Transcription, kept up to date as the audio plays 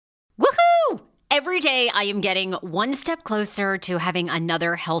Every day I am getting one step closer to having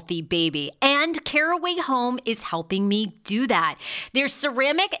another healthy baby, and Caraway Home is helping me do that. Their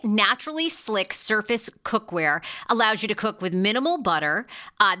ceramic, naturally slick surface cookware allows you to cook with minimal butter.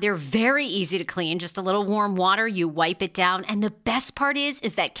 They're very easy to clean, just a little warm water, you wipe it down. And the best part is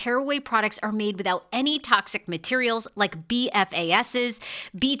that Caraway products are made without any toxic materials like BFASs,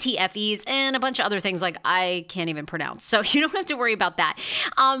 BTFEs, and a bunch of other things like I can't even pronounce. So you don't have to worry about that.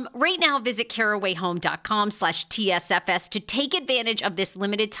 Right now, visit carawayhome.com/TSFS to take advantage of this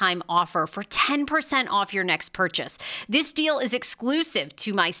limited time offer for 10% off your next purchase. This deal is exclusive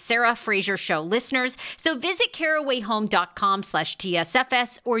to my Sarah Fraser Show listeners. So visit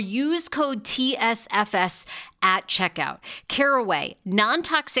carawayhome.com/TSFS or use code TSFS at checkout. Caraway,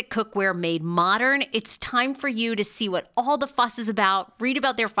 non-toxic cookware made modern. It's time for you to see what all the fuss is about, read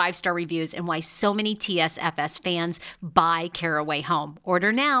about their 5-star reviews, and why so many TSFS fans buy Caraway Home.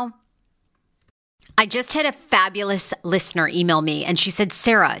 Order now. I just had a fabulous listener email me, and she said,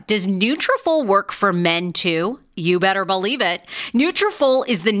 Sarah, does Nutrafol work for men too? You better believe it. Nutrafol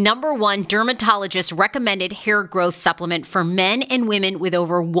is the #1 dermatologist recommended hair growth supplement for men and women, with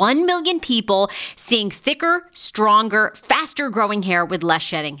over 1 million people seeing thicker, stronger, faster growing hair with less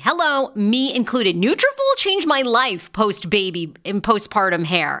shedding. Hello, me included. Nutrafol changed my life post-baby and postpartum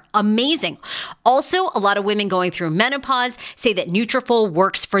hair. Amazing. Also, a lot of women going through menopause say that Nutrafol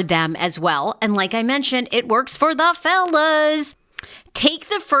works for them as well. And like I mentioned, it works for the fellas. Take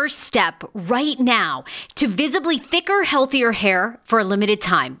the first step right now to visibly thicker, healthier hair for a limited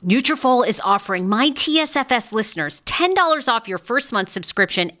time. Nutrafol is offering my TSFS listeners $10 off your first month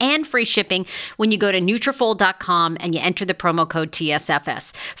subscription and free shipping when you go to Nutrafol.com and you enter the promo code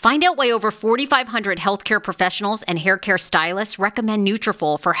TSFS. Find out why over 4,500 healthcare professionals and hair care stylists recommend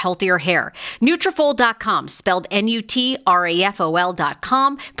Nutrafol for healthier hair. Nutrafol.com, spelled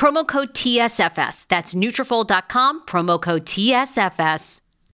Nutrafol.com, promo code TSFS. That's Nutrafol.com, promo code TSFS.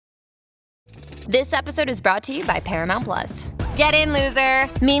 This episode is brought to you by Paramount Plus. Get in, loser!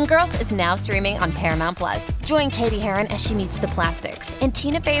 Mean Girls is now streaming on Paramount Plus. Join Katie Heron as she meets the plastics in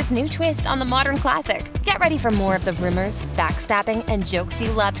Tina Fey's new twist on the modern classic. Get ready for more of the rumors, backstabbing, and jokes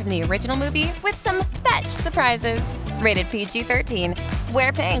you loved from the original movie with some fetch surprises. Rated PG-13.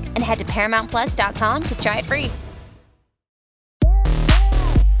 Wear pink and head to ParamountPlus.com to try it free.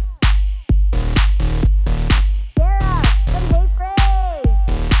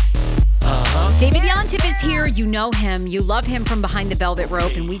 David Yontef is here. You know him. You love him from Behind the Velvet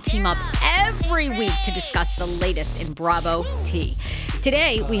Rope, and we team up every week to discuss the latest in Bravo T.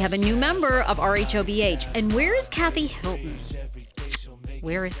 Today, we have a new member of RHOBH. And where is Kathy Hilton?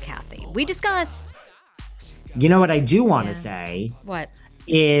 Where is Kathy? We discuss. You know what I do want to say? What?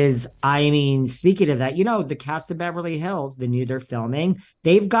 Is, I mean, speaking of that, the cast of Beverly Hills, they're filming,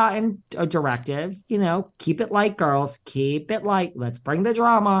 they've gotten a directive, keep it light, girls, keep it light. Let's bring the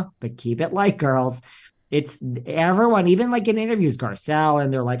drama, but keep it light, girls. It's everyone, even like in interviews, Garcelle,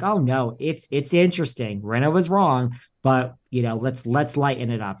 and they're like, oh no, it's interesting. Rinna was wrong, but let's lighten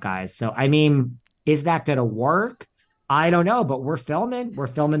it up, guys. So, I mean, is that going to work? I don't know, but we're filming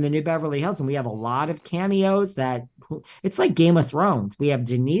the new Beverly Hills, and we have a lot of cameos that it's like Game of Thrones. We have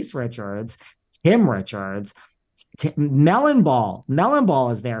Denise Richards, Tim Richards, Melon Ball. Melon Ball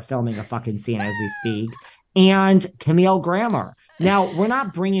is there filming a fucking scene as we speak, and Camille Grammer. Now, we're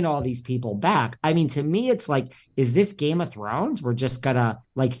not bringing all these people back. I mean, to me, it's like, is this Game of Thrones? We're just gonna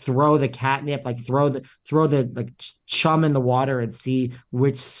like throw the catnip, like throw the like chum in the water and see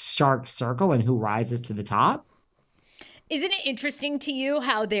which sharks circle and who rises to the top. Isn't it interesting to you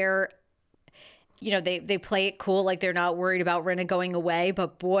how they're, they play it cool, like they're not worried about Rinna going away,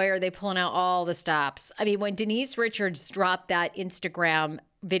 but boy, are they pulling out all the stops. I mean, when Denise Richards dropped that Instagram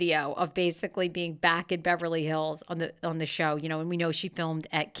video of basically being back in Beverly Hills on the show, and we know she filmed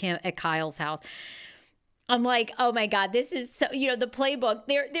at Kyle's house. I'm like, oh my God, this is so, the playbook.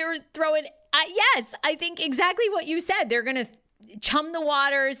 They're throwing, yes, I think exactly what you said. They're going to chum the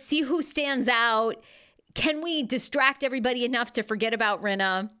waters, see who stands out. Can we distract everybody enough to forget about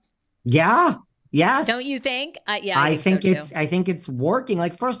Rinna? Yeah. Yes. Don't you think? Yeah, I think it's working.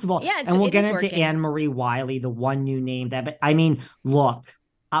 Like, first of all, and we'll get into Anne-Marie Wiley, the one new name but I mean, look,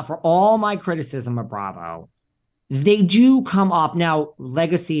 for all my criticism of Bravo, they do come up. Now,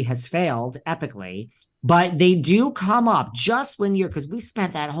 Legacy has failed epically, but they do come up just when because we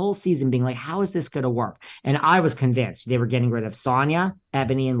spent that whole season being like, how is this going to work? And I was convinced they were getting rid of Sonia,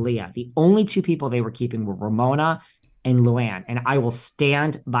 Ebony, and Leah. The only two people they were keeping were Ramona and Luann. And I will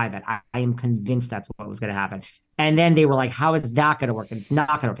stand by that. I am convinced that's what was going to happen. And then they were like, how is that going to work? And it's not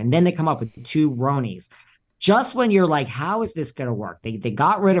going to work. And then they come up with two Ronies. just when you're like, how is this gonna work? They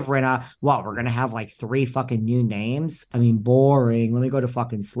got rid of Rinna. What, we're gonna have like 3 fucking new names? I mean, boring. Let me go to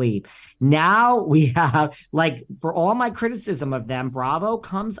fucking sleep. Now we have, like, for all my criticism of them, Bravo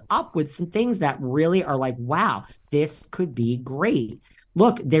comes up with some things that really are like, wow, this could be great.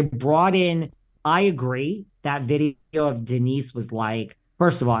 Look, they brought in, I agree, that video of Denise was like,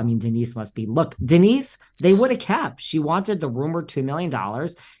 first of all, I mean, Denise must be, look, Denise, they would have kept. She wanted the rumored $2 million.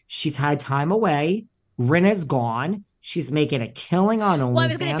 She's had time away. Rinna's gone. She's making a killing on OnlyFans. Well, I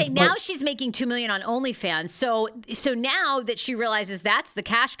was going to say, now she's making $2 million on OnlyFans. So now that she realizes that's the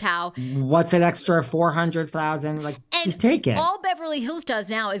cash cow, what's an extra 400,000? Like, just take it. All Beverly Hills does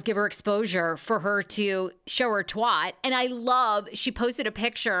now is give her exposure for her to show her twat. And I love, she posted a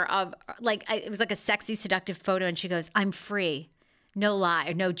picture of, like, it was like a sexy, seductive photo, and she goes, "I'm free. No lie,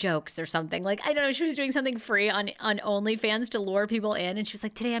 or no jokes," or something. Like, I don't know, she was doing something free on OnlyFans to lure people in, and she was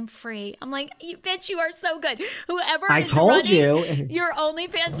like, "Today I'm free." I'm like, "You bitch, you are so good." Whoever I is told running you your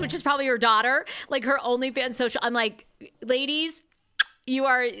OnlyFans, which is probably your daughter, like her OnlyFans social, I'm like, ladies, you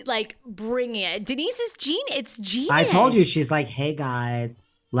are like bringing it. Denise is it's genius. I told you, she's like, "Hey guys,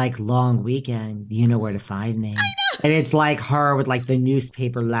 like, long weekend, you know where to find me." I know. And it's like her with like the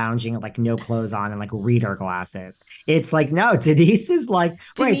newspaper lounging, like no clothes on and like reader glasses. It's like, no, Denise is like,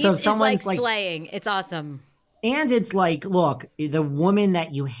 Denise so someone's is like slaying. It's awesome. And it's like, look, the woman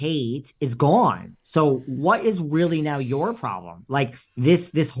that you hate is gone. So what is really now your problem? Like,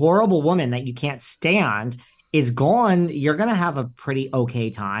 this horrible woman that you can't stand is gone. You're going to have a pretty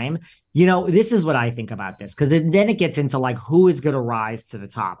okay time. You know, this is what I think about this, because then it gets into like, who is going to rise to the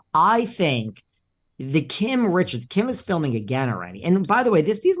top? I think Kim is filming again already. And by the way,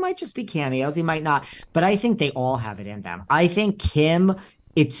 these might just be cameos. He might not, but I think they all have it in them. I think Kim,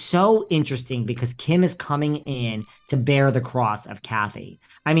 it's so interesting because Kim is coming in to bear the cross of Kathy.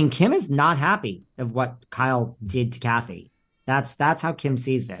 I mean, Kim is not happy of what Kyle did to Kathy. That's how Kim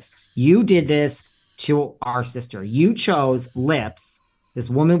sees this. You did this to our sister. You chose lips, this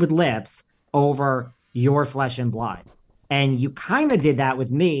woman with lips, over your flesh and blood. And you kind of did that with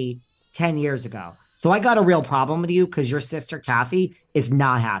me 10 years ago. So I got a real problem with you because your sister, Kathy, is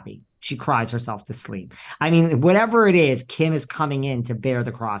not happy. She cries herself to sleep. I mean, whatever it is, Kim is coming in to bear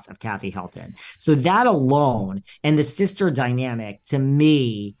the cross of Kathy Hilton. So that alone and the sister dynamic, to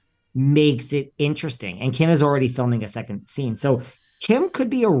me, makes it interesting. And Kim is already filming a second scene. So Kim could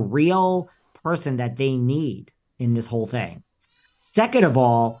be a real person that they need in this whole thing. Second of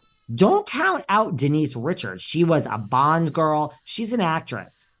all, don't count out Denise Richards. She was a Bond girl. She's an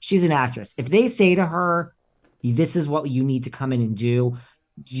actress. If they say to her, "This is what you need to come in and do,"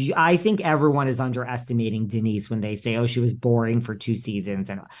 I think everyone is underestimating Denise when they say, "Oh, she was boring for 2 seasons."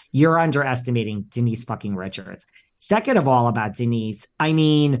 And you're underestimating Denise fucking Richards. Second of all, about Denise, I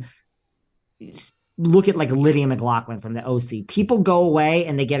mean, look at like Lydia McLaughlin from the OC. People go away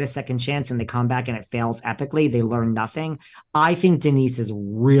and they get a second chance and they come back and it fails epically. They learn nothing. I think Denise is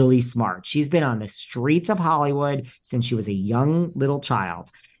really smart. She's been on the streets of Hollywood since she was a young little child.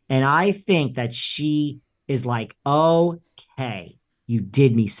 And I think that she is like, okay, you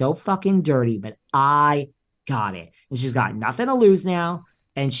did me so fucking dirty, but I got it. And she's got nothing to lose now.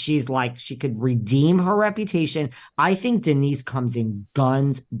 And she's like, she could redeem her reputation. I think Denise comes in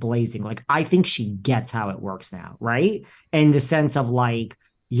guns blazing. Like, I think she gets how it works now, right? In the sense of like,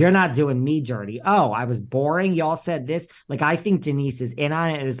 you're not doing me dirty. Oh, I was boring. Y'all said this. Like, I think Denise is in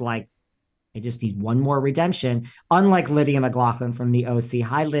on it. Is like, I just need one more redemption. Unlike Lydia McLaughlin from the OC.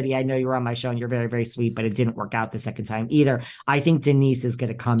 Hi, Lydia. I know you were on my show and you're very, very sweet, but it didn't work out the second time either. I think Denise is going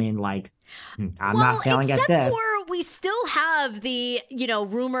to come in like, I'm not failing at this. We still have the,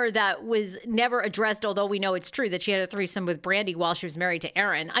 rumor that was never addressed, although we know it's true, that she had a threesome with Brandy while she was married to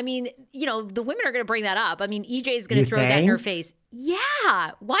Aaron. I mean, the women are going to bring that up. I mean, EJ is going to throw that in her face. Yeah.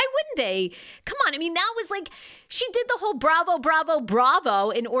 Why wouldn't they? Come on. I mean, that was like, she did the whole bravo, bravo,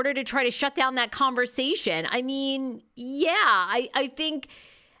 bravo in order to try to shut down that conversation. I mean, yeah, I think...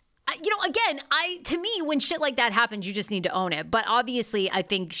 again, to me, when shit like that happens, you just need to own it. But obviously, I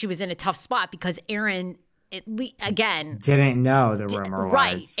think she was in a tough spot because Aaron, didn't know the rumor was.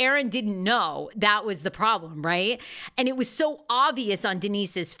 Right. Aaron didn't know. That was the problem, right? And it was so obvious on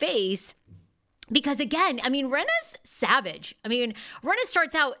Denise's face because, again, I mean, Rinna's savage. I mean,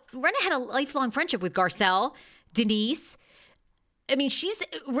 Rinna had a lifelong friendship with Garcelle, Denise. I mean,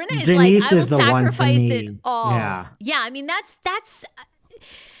 Rinna is Denise like, I will is the one sacrifice to me. it all. Yeah. I mean, that's that's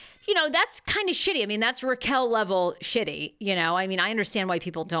kind of shitty. I mean, that's Raquel level shitty, I mean, I understand why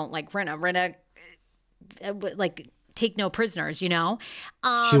people don't like Rinna. Rinna, like, take no prisoners, She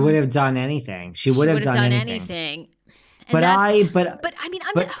would have done anything. She would have done anything. And But I mean,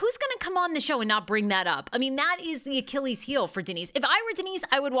 who's going to come on the show and not bring that up? I mean, that is the Achilles heel for Denise. If I were Denise,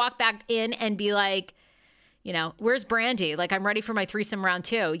 I would walk back in and be like, you know, where's Brandy? Like, I'm ready for my threesome round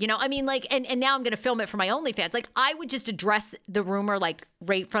 2. You know, I mean, like, and now I'm going to film it for my OnlyFans. Like, I would just address the rumor, like,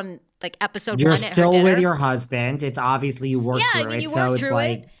 right from, like, episode 1 you're at her still dinner. with your husband. It's obviously you worked through it. You so worked it's through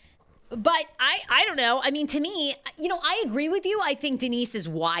like, it. But I don't know. I mean, to me, you know, I agree with you. I think Denise is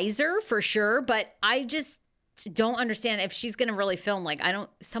wiser for sure. But I just don't understand if she's going to really film. Like,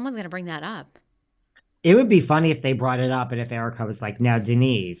 someone's going to bring that up. it would be funny if they brought it up and if Erica was like, now,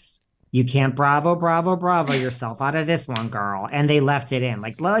 Denise, you can't bravo yourself out of this one, girl. And they left it in.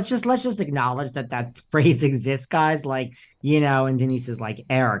 Like, let's just acknowledge that phrase exists, guys. Like, you know, and Denise is like,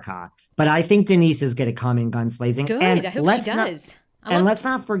 Erica. But I think Denise is going to come in guns blazing. Good. And I hope she does. Let's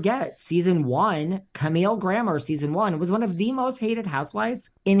not forget, season 1, Camille Grammer, season 1, was one of the most hated housewives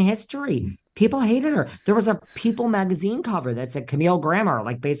in history. People hated her. There was a People magazine cover that said Camille Grammer,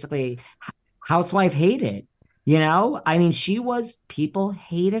 like basically housewife hated. You know, I mean, people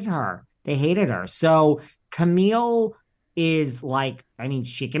hated her. They hated her. So Camille is like, I mean,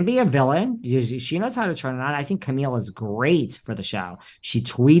 she can be a villain. She knows how to turn it on. I think Camille is great for the show. She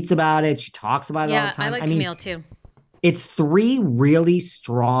tweets about it. She talks about it all the time. I like Camille too. It's 3 really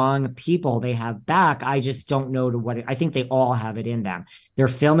strong people they have back. I just don't know I think they all have it in them. They're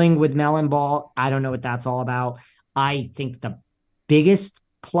filming with Melon Ball. I don't know what that's all about. I think the biggest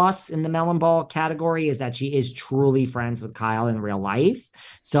plus in the Melon Ball category is that she is truly friends with Kyle in real life.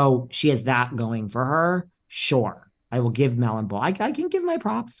 So she has that going for her. Sure. I will give Melon Ball. I can give my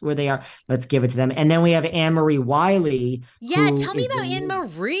props where they are. Let's give it to them. And then we have Anne-Marie Wiley. Yeah, tell me about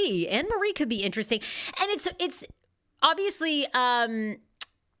Anne-Marie. Anne-Marie could be interesting. And it's obviously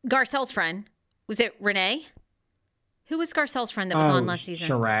Garcelle's friend. Was it Renee? Who was Garcelle's friend that was on last season?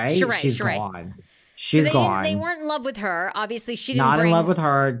 Sheree. She's gone. She's gone. They weren't in love with her. Obviously, she didn't. Not in love with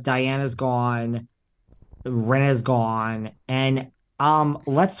her. Diana's gone. Renee's gone. And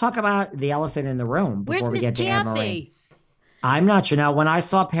let's talk about the elephant in the room before we get to Anne-Marie. I'm not sure. Now, when I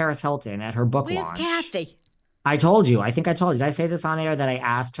saw Paris Hilton at her book launch. Where's Kathy? I told you. I think I told you. Did I say this on air that I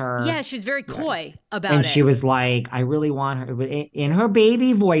asked her? Yeah, she was very coy about it. And she was like, I really want her. In her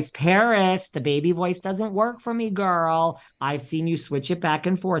baby voice, Paris, the baby voice doesn't work for me, girl. I've seen you switch it back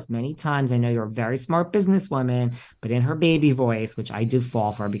and forth many times. I know you're a very smart businesswoman, but in her baby voice, which I do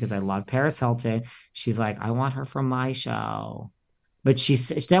fall for because I love Paris Hilton, she's like, I want her for my show. But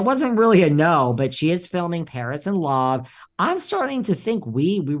that wasn't really a no, but she is filming Paris in Love. I'm starting to think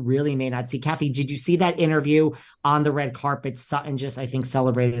we really may not see Kathy. Did you see that interview on the red carpet? Sutton just, I think,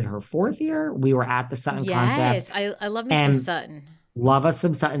 celebrated her 4th year. We were at the Sutton concept. Yes, I love me some Sutton. Love us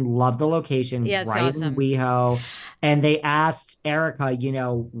some Sutton. Love the location. Yeah, it's right awesome. in WeHo. And they asked Erica, you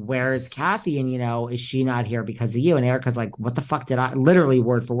know, where's Kathy? And, you know, is she not here because of you? And Erica's like, what the fuck did I, literally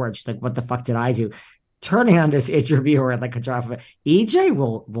word for word, she's like, what the fuck did I do? Turning on this interviewer like a drop of it. EJ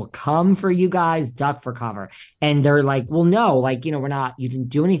will come for you guys, duck for cover. And they're like, well, no, like, you know, you didn't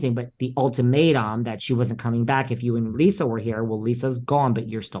do anything, but the ultimatum that she wasn't coming back if you and Lisa were here. Well, Lisa's gone, but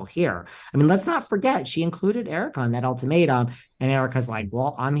you're still here. I mean, let's not forget, she included Erica in that ultimatum. And Erica's like,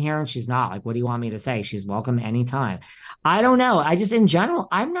 well, I'm here and she's not. Like, what do you want me to say? She's welcome anytime. I don't know. I just, in general,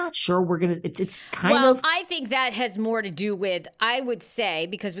 I'm not sure we're going to, it's kind of. Well, I think that has more to do with, I would say,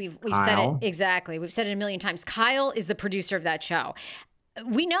 because we've said it, exactly. We've said it a million times. Kyle is the producer of that show.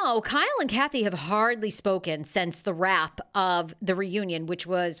 We know Kyle and Kathy have hardly spoken since the wrap of the reunion, which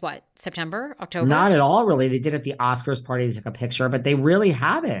was what, September, October? Not at all, really. They did at the Oscars party, they took a picture, but they really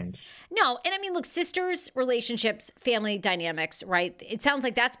haven't. No, and I mean, look, sisters, relationships, family dynamics, right? It sounds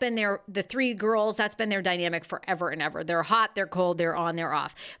like that's been the 3 girls, that's been their dynamic forever and ever. They're hot, they're cold, they're on, they're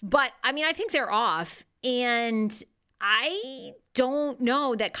off. But I mean, I think they're off, and I don't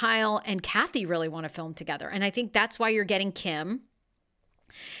know that Kyle and Kathy really want to film together. And I think that's why you're getting Kim.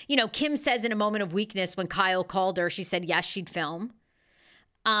 You know, Kim says in a moment of weakness when Kyle called her, she said, yes, she'd film.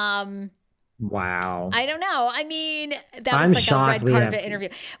 Wow. I don't know. I mean, that was like a red carpet interview.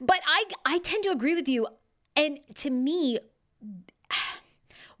 But I tend to agree with you. And to me,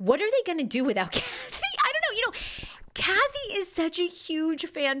 what are they going to do without Kathy? I don't know. You know, Kathy is such a huge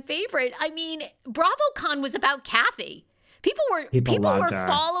fan favorite. I mean, BravoCon was about Kathy. People were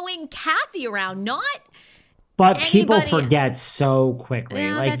following Kathy around, not But anybody. People forget so quickly.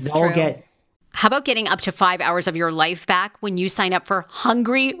 Yeah, like that's they'll true. get. How about getting up to 5 hours of your life back when you sign up for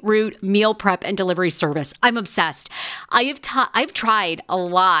Hungry Root meal prep and delivery service? I'm obsessed. I've tried a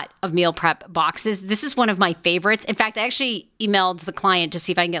lot of meal prep boxes. This is one of my favorites. In fact, I actually emailed the client to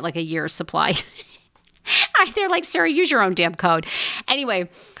see if I can get like a year's supply. They're like, Sarah, use your own damn code. Anyway,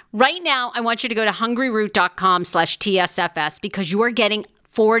 Right now, I want you to go to hungryroot.com/TSFS because you are getting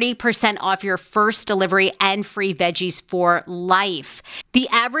 40% off your first delivery and free veggies for life. The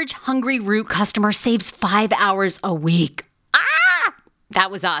average Hungry Root customer saves 5 hours a week. That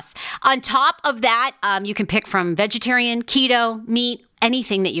was us. On top of that, you can pick from vegetarian, keto, meat,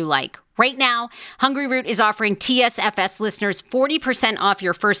 anything that you like. Right now, Hungry Root is offering TSFS listeners 40% off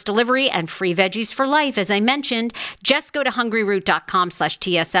your first delivery and free veggies for life. As I mentioned, just go to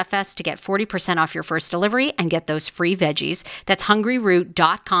hungryroot.com/TSFS to get 40% off your first delivery and get those free veggies. That's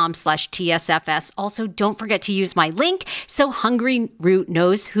hungryroot.com/TSFS. Also, don't forget to use my link so Hungry Root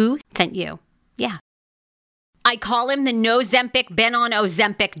knows who sent you. Yeah. I call him the no-Zempic, been on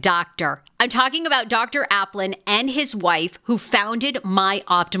Ozempic doctor. I'm talking about Dr. Applin and his wife who founded My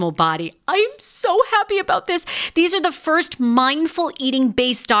Optimal Body. I am so happy about this. These are the first mindful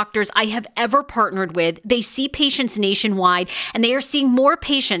eating-based doctors I have ever partnered with. They see patients nationwide, and they are seeing more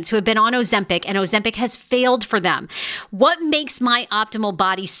patients who have been on Ozempic, and Ozempic has failed for them. What makes My Optimal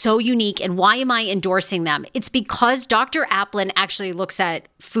Body so unique, and why am I endorsing them? It's because Dr. Applin actually looks at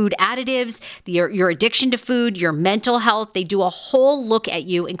food additives, your addiction to food, your mental health. They do a whole look at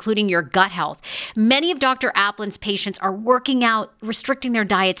you, including your gut health. Many of Dr. Applin's patients are working out, restricting their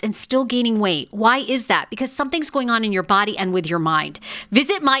diets, and still gaining weight. Why is that? Because something's going on in your body and with your mind.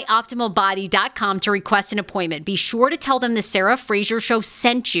 Visit myoptimalbody.com to request an appointment. Be sure to tell them the Sarah Fraser Show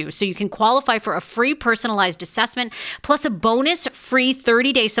sent you so you can qualify for a free personalized assessment plus a bonus free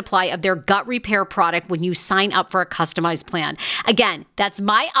 30-day supply of their gut repair product when you sign up for a customized plan. Again, that's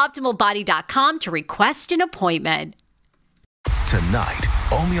myoptimalbody.com to request an appointment. Tonight,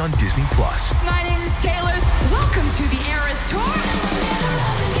 only on Disney Plus. My name is Taylor. Welcome to the Eras Tour.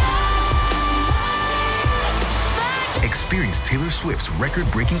 Experience Taylor Swift's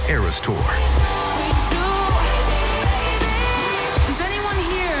record-breaking Eras Tour. Does anyone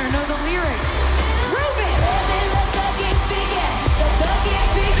here know the lyrics? Robyn!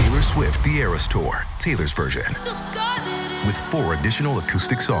 Taylor Swift, the Eras Tour, Taylor's version. With 4 additional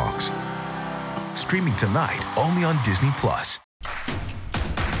acoustic songs. Streaming tonight, only on Disney Plus.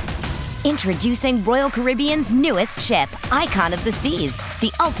 Introducing Royal Caribbean's newest ship, Icon of the Seas,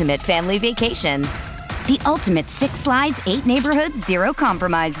 the ultimate family vacation. The ultimate 6 slides, 8 neighborhoods, 0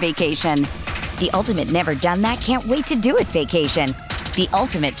 compromise vacation. The ultimate never done that, can't wait to do it vacation. The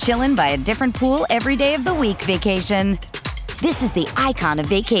ultimate chillin' by a different pool every day of the week vacation. This is the Icon of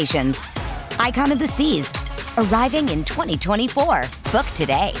vacations. Icon of the Seas, arriving in 2024. Book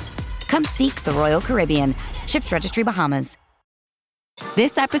today. Come seek the Royal Caribbean. Ships Registry, Bahamas.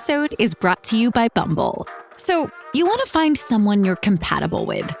 This episode is brought to you by Bumble. So, you want to find someone you're compatible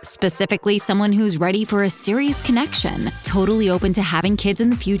with, specifically someone who's ready for a serious connection, totally open to having kids in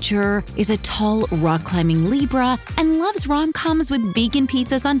the future, is a tall, rock-climbing Libra, and loves rom-coms with vegan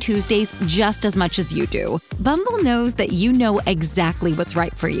pizzas on Tuesdays just as much as you do. Bumble knows that you know exactly what's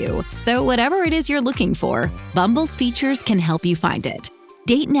right for you. So whatever it is you're looking for, Bumble's features can help you find it.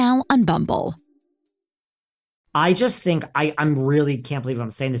 Date now on Bumble. I just think I'm really can't believe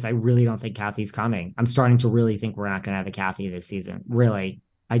I'm saying this. I really don't think Kathy's coming. I'm starting to really think we're not going to have a Kathy this season. Really.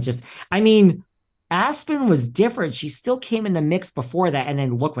 I mean, Aspen was different. She still came in the mix before that. And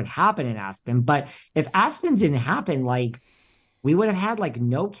then look what happened in Aspen. But if Aspen didn't happen, like we would have had like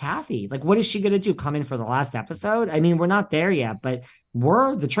no Kathy. Like, what is she going to do? Come in for the last episode? I mean, we're not there yet, but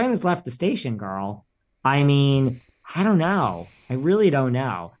the train has left the station, girl. I mean, I don't know. I really don't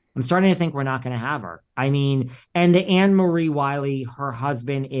know. I'm starting to think we're not going to have her. I mean, and the Anne Marie Wiley, her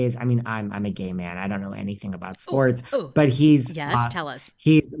husband is, I mean, I'm a gay man. I don't know anything about sports, but he's, tell us.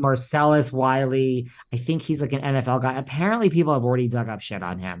 He's Marcellus Wiley. I think he's like an NFL guy. Apparently people have already dug up shit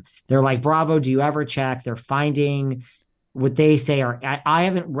on him. They're like, Bravo, do you ever check? They're finding what they say are, I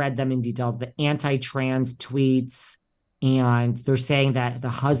haven't read them in details, the anti-trans tweets. And they're saying that the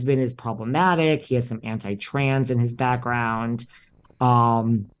husband is problematic. He has some anti-trans in his background.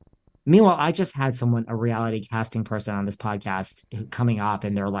 Meanwhile, I just had a reality casting person on this podcast coming up,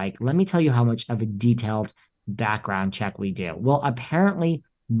 and they're like, let me tell you how much of a detailed background check we do. Well, apparently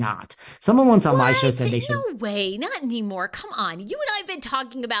not. Someone once on my show said they should. No way, not anymore. Come on. You and I have been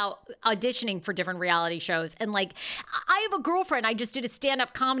talking about auditioning for different reality shows. And like, I have a girlfriend I just did a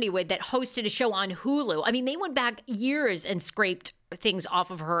stand-up comedy with that hosted a show on Hulu. I mean, they went back years and scraped things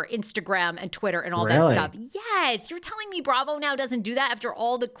off of her Instagram and Twitter and all that Really? stuff. Yes. You're telling me Bravo now doesn't do that after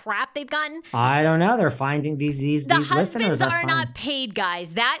all the crap they've gotten? I don't know. They're finding these The listeners husbands are fine. not paid,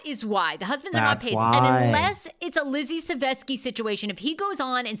 guys. That is why. The husbands are not That's paid. why. And unless it's a Lizzie Savetsky situation, if he goes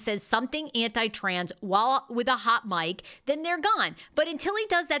on and says something anti-trans while with a hot mic, then they're gone. But until he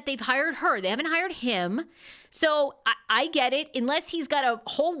does that, they've hired her. They haven't hired him. So I get it. Unless he's got a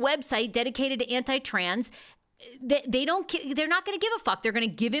whole website dedicated to anti-trans, they're not going to give a fuck. They're going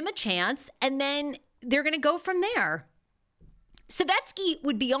to give him a chance, and then they're going to go from there. Savetsky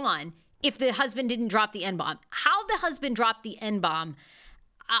would be on if the husband didn't drop the N-bomb. How the husband dropped the N-bomb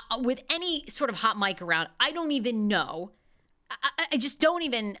with any sort of hot mic around, I don't even know. I just don't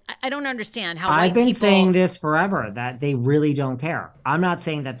even, I don't understand how I've been people... saying this forever, that they really don't care. I'm not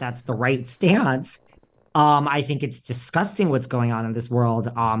saying that that's the right stance. I think it's disgusting what's going on in this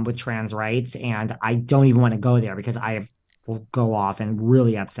world with trans rights, and I don't even want to go there because will go off and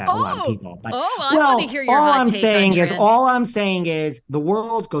really upset a lot of people. But, I want to hear your all hot I'm take saying on is, trans. all I'm saying is the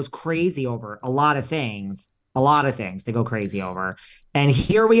world goes crazy over a lot of things. A lot of things they go crazy over, and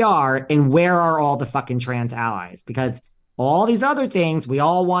here we are. And where are all the fucking trans allies? Because all these other things we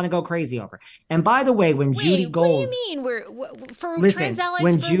all want to go crazy over. And by the way, when Judy Gold, what do you mean? For Listen, trans allies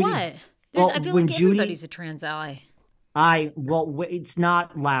when for Judy- what? Well, I feel when like Judy- everybody's a trans ally. it's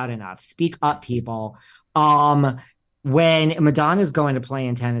not loud enough. Speak up, people. When Madonna's going to play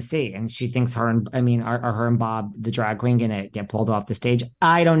in Tennessee and she thinks are her and Bob, the drag queen, gonna get pulled off the stage?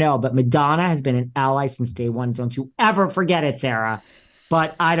 I don't know, but Madonna has been an ally since day one. Don't you ever forget it, Sarah.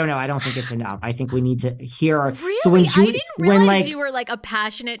 But I don't know. I don't think it's enough. I think we need to hear. Really? So when I didn't realize you were like a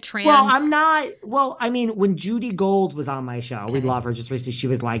passionate trans. Well, I'm not. Well, I mean, when Judy Gold was on my show, we love her just recently. She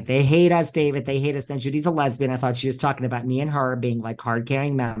was like, they hate us, David. They hate us. Then Judy's a lesbian. I thought she was talking about me and her being like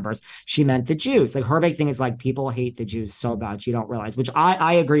card-carrying members. She meant the Jews. Like, her big thing is like, people hate the Jews so bad you don't realize, which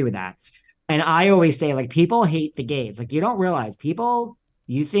I agree with that. And I always say, like, people hate the gays. Like, you don't realize people,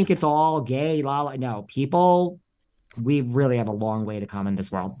 you think it's all gay, no, people, we really have a long way to come in this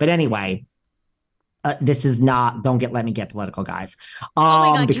world. But anyway, this is not, let me get political, guys.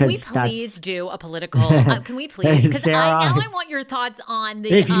 Oh my God, can we because please do a political, can we please? Because now I want your thoughts on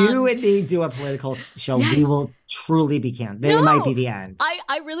the... If you and me do a political show, we will truly be canned. It might be the end.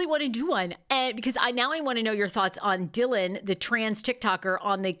 I really want to do one. And because I want to know your thoughts on Dylan, the trans TikToker,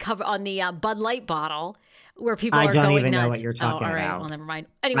 on the cover, on the Bud Light bottle, where people are going nuts. I don't even know what you're talking all right. about. Well, never mind.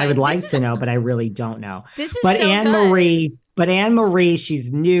 Anyway, I would like to know, but I really don't know. This is but so Anne Marie,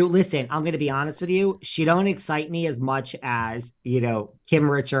 she's new. Listen, I'm going to be honest with you. She don't excite me as much as, Kim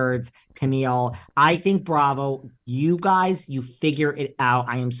Richards, Camille. I think Bravo, you guys, you figure it out.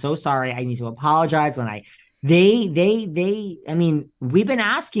 I am so sorry. I need to apologize when we've been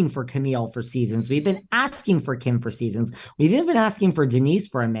asking for Camille for seasons. We've been asking for Kim for seasons. We've even been asking for Denise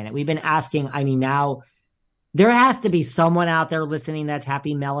for a minute. We've been asking, now there has to be someone out there listening that's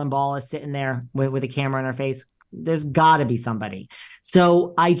happy Melon Ball is sitting there with a camera in her face. There's got to be somebody.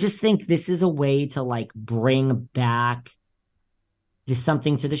 So I just think this is a way to like bring back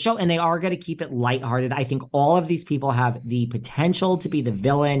something to the show, and they are going to keep it lighthearted. I think all of these people have the potential to be the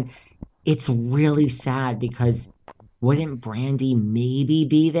villain. It's really sad because wouldn't Brandy maybe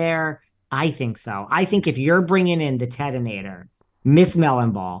be there? I think so. I think if you're bringing in the Tedinator, Miss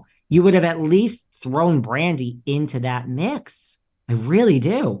Melon Ball, you would have at least thrown Brandy into that mix. I really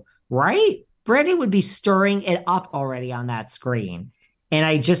do. Right? Brandy would be stirring it up already on that screen. And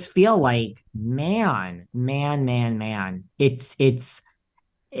I just feel like, man, it's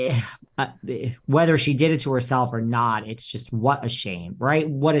whether she did it to herself or not, it's just what a shame, right?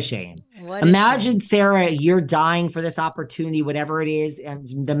 What a shame. Imagine, Sarah, you're dying for this opportunity, whatever it is,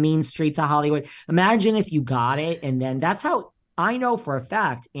 and the mean streets of Hollywood. Imagine if you got it, and then that's how I know for a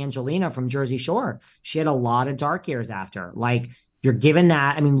fact Angelina from Jersey Shore, she had a lot of dark years after. Like, you're given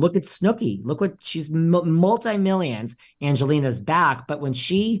that. Look at Snooki. Look what she's multi-millions. Angelina's back. But when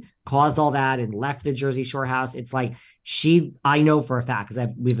she caused all that and left the Jersey Shore house, it's like I know for a fact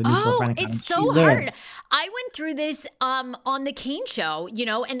because we have a mutual friend. It's so hard. I went through this on the Kane Show,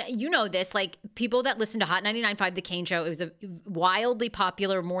 and this, like, people that listen to Hot 99.5, the Kane Show, it was a wildly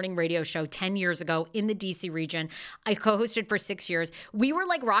popular morning radio show 10 years ago in the DC region. I co-hosted for 6 years. We were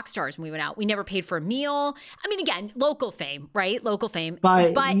like rock stars when we went out. We never paid for a meal. Again, local fame, right? Local fame.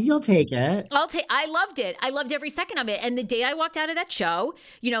 But you'll take it. I loved it. I loved every second of it. And the day I walked out of that show,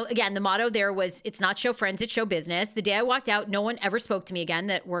 again, the motto there was, it's not show friends, it's show business. The day I walked out, no one ever spoke to me again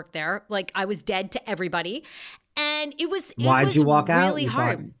that worked there. Like, I was dead to everybody. And Why'd you walk out? Really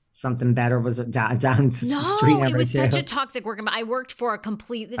hard. Something better was down to the street. No, it was such a toxic work environment. I worked for a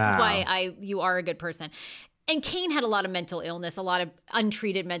complete, this is why you are a good person. And Kane had a lot of mental illness, a lot of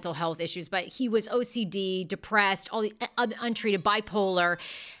untreated mental health issues, but he was OCD, depressed, all the untreated, bipolar.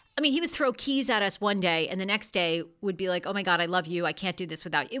 I mean, he would throw keys at us one day and the next day would be like, oh my God, I love you. I can't do this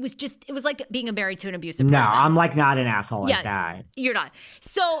without you. It was like being married to an abusive person. No, I'm like not an asshole like that. You're not.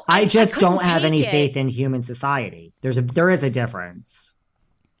 So I just don't have any faith in human society. There is a difference.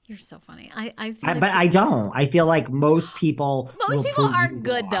 You're so funny. I don't. I feel like most people. Most people are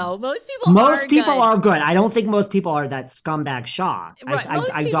good, though. Most people are good. I don't think most people are that scumbag shot. Right.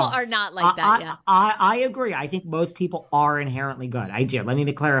 Most people are not like that. I agree. I think most people are inherently good. I do. Let me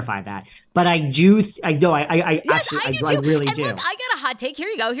clarify that. But I do. I really do. Look, I got a hot take. Here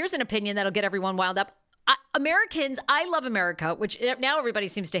you go. Here's an opinion that'll get everyone wound up. Americans, I love America, which now everybody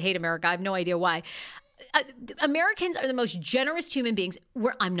seems to hate America. I have no idea why. Americans are the most generous human beings.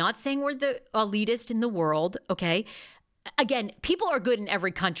 I'm not saying we're the elitist in the world, okay? Again, people are good in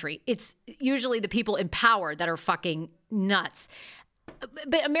every country. It's usually the people in power that are fucking nuts.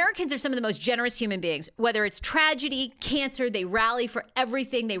 But Americans are some of the most generous human beings. Whether it's tragedy, cancer, they rally for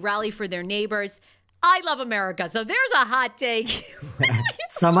everything. They rally for their neighbors. I love America. So there's a hot take.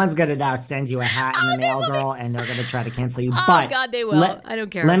 Someone's going to now send you a hat in the mail, girl, and they're going to try to cancel you. Oh, God, they will. I don't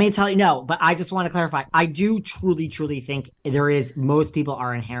care. Let me tell you, no, but I just want to clarify. I do truly, truly think most people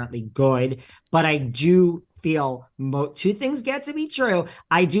are inherently good, but I do feel two things get to be true.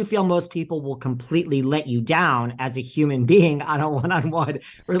 I do feel most people will completely let you down as a human being on a one-on-one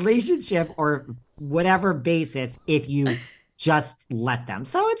relationship or whatever basis if you just let them.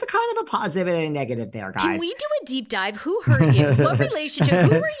 So it's a kind of a positive and a negative there, guys. Can we do a deep dive? Who hurt you? What relationship?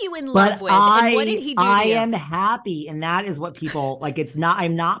 Who were you in love with? And what did he do to you? I am happy. And that is what people like.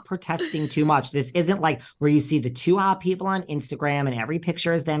 I'm not protesting too much. This isn't like where you see the two hot people on Instagram and every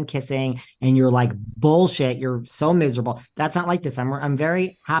picture is them kissing and you're like, bullshit. You're so miserable. That's not like this. I'm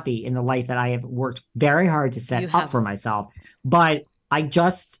very happy in the life that I have worked very hard to set up for myself. But I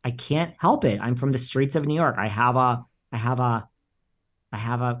can't help it. I'm from the streets of New York. I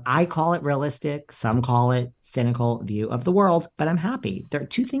call it realistic, some call it cynical view of the world, but I'm happy. There are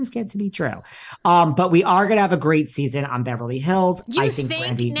two things get to be true. But we are going to have a great season on Beverly Hills. I think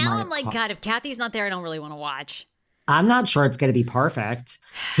Brandy now I'm like, God, if Kathy's not there, I don't really want to watch. I'm not sure it's going to be perfect.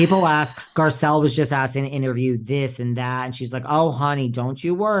 People ask, Garcelle was just asked in an interview this and that. And she's like, oh, honey, don't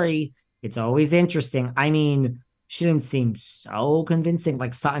you worry. It's always interesting. I mean, she didn't seem so convincing.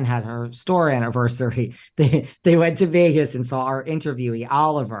 Like Sutton had her store anniversary. They went to Vegas and saw our interviewee,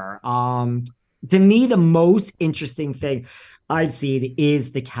 Oliver. To me, the most interesting thing I've seen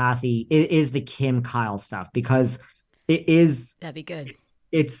is the Kim Kyle stuff, because that'd be good.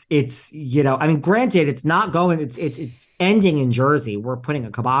 It's I mean, granted, it's not going, it's ending in Jersey. We're putting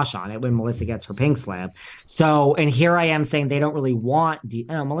a kibosh on it when Melissa gets her pink slip. So, and here I am saying they don't really want,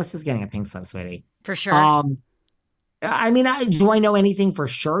 Melissa's getting a pink slip, sweetie. For sure. I mean, do I know anything for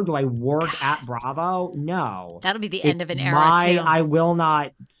sure? Do I work at Bravo? No. That'll be the end of an era, too. I will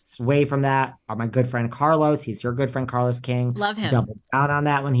not sway from that. My good friend Carlos, he's your good friend Carlos King. Love him. Doubled down on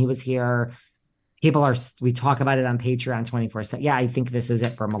that when he was here. We talk about it on Patreon 24/7. Yeah, I think this is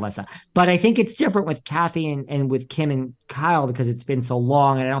it for Melissa. But I think it's different with Kathy and with Kim and Kyle because it's been so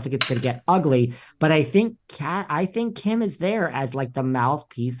long and I don't think it's going to get ugly. But I think Kim is there as like the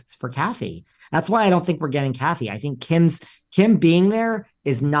mouthpiece for Kathy. That's why I don't think we're getting Kathy. I think Kim being there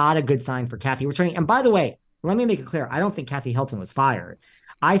is not a good sign for Kathy returning. And by the way, let me make it clear. I don't think Kathy Hilton was fired.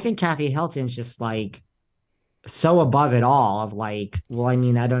 I think Kathy Hilton's just like so above it all of like, well, I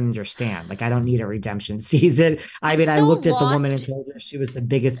mean, I don't understand. Like, I don't need a redemption season. I looked at the woman and told her she was the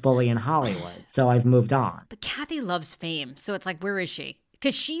biggest bully in Hollywood. So I've moved on. But Kathy loves fame. So it's like, where is she?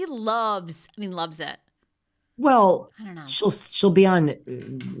 Because she loves it. Well, I don't know. She'll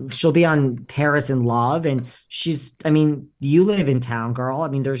be on Paris in Love, and you live in town, girl. I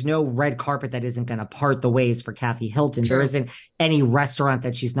mean, there's no red carpet that isn't going to part the ways for Kathy Hilton. True. There isn't any restaurant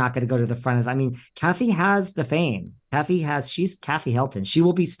that she's not going to go to the front of. I mean, Kathy has the fame. She's Kathy Hilton. She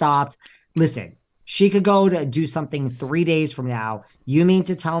will be stopped. Listen, she could go to do something 3 days from now. You mean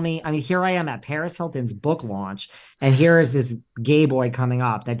to tell me? I mean, here I am at Paris Hilton's book launch, and here is this gay boy coming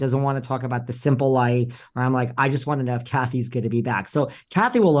up that doesn't want to talk about The Simple Life. Or I'm like, I just want to know if Kathy's going to be back. So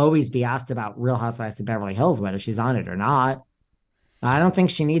Kathy will always be asked about Real Housewives of Beverly Hills, whether she's on it or not. I don't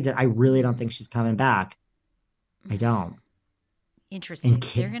think she needs it. I really don't think she's coming back. I don't. Interesting.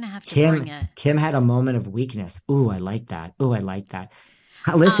 They're going to have to bring it. Kim had a moment of weakness. Ooh, I like that.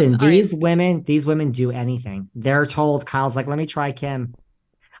 Listen, these women do anything. They're told, Kyle's like, let me try Kim.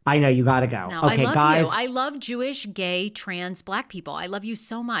 I know, you got to go. No, okay, guys. I love Jewish, gay, trans, Black people. I love you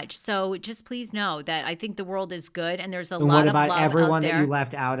so much. So just please know that I think the world is good and there's a lot of love out there. What about everyone that you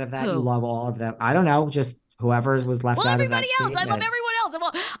left out of that? Who? You love all of them. I don't know. Just whoever was left out of that everybody else. statement. I love everyone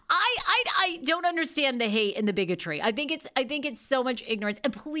else. I don't understand the hate and the bigotry. I think it's so much ignorance.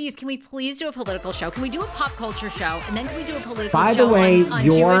 And please, can we please do a political show? Can we do a pop culture show? And then can we do a political By show the way, on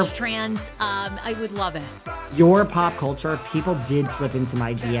Jewish trans? I would love it. Your pop culture, people did slip into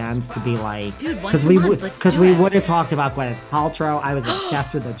my DMs to be like, dude, once a month, because we would have talked about Gwyneth Paltrow. I was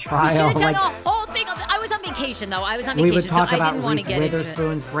obsessed with the trial. We should have done a whole thing. I was on vacation though. We would talk so about I didn't want to Reese get into it.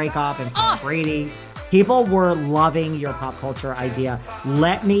 Witherspoon's breakup and Tom Brady. People were loving your pop culture idea.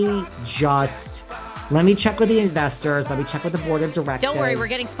 Let me check with the investors. Let me check with the board of directors. Don't worry, we're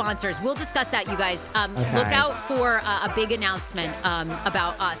getting sponsors. We'll discuss that, you guys. Okay. Look out for a big announcement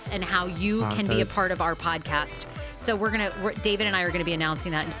about us and how you Sponsors. can be a part of our podcast. So David and I are gonna be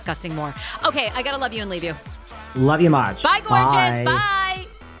announcing that and discussing more. Okay, I gotta love you and leave you. Love you much. Bye, gorgeous. Bye.